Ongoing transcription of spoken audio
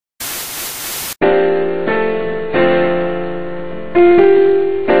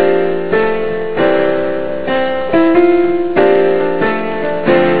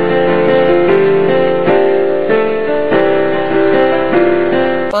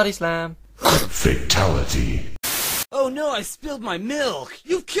Body slam. Fatality. Oh no, I spilled my milk!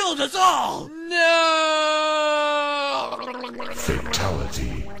 You've killed us all! No!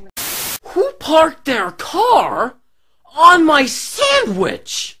 Fatality. Who parked their car on my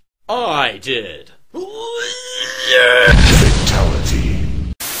sandwich? I did. Fatality.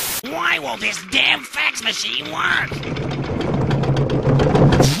 Why won't this damn fax machine work?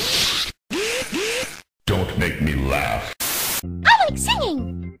 Don't make me laugh. I like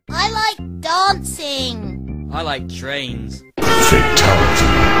singing. I like dancing. I like trains.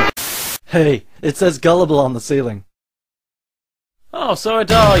 Fatality. Hey, it says gullible on the ceiling. Oh, so it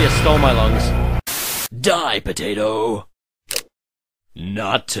does. You stole my lungs. Die, potato!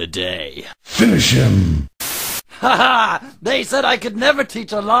 Not today. Finish him. Haha! They said I could never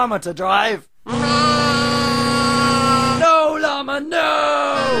teach a llama to drive. No, llama,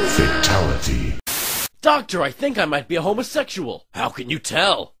 no! Fatality. Doctor, I think I might be a homosexual. How can you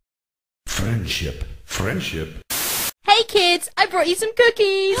tell? Friendship. Friendship. Hey kids, I brought you some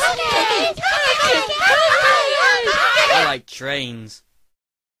cookies. I like trains.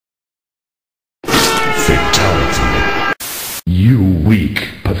 Fatality. You weak,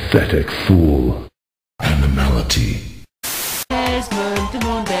 pathetic fool. Animality. Desmond the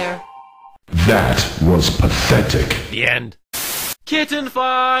Moon Bear. That was pathetic. The end. Kitten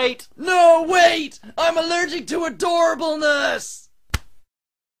fight! No, wait! I'm allergic to adorableness!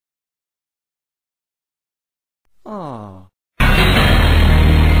 Aww.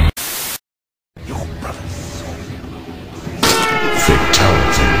 Your brother's soul.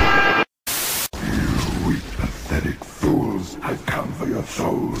 Fatality. You weak, pathetic fools. I've come for your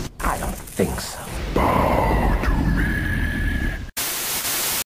souls. I don't think so.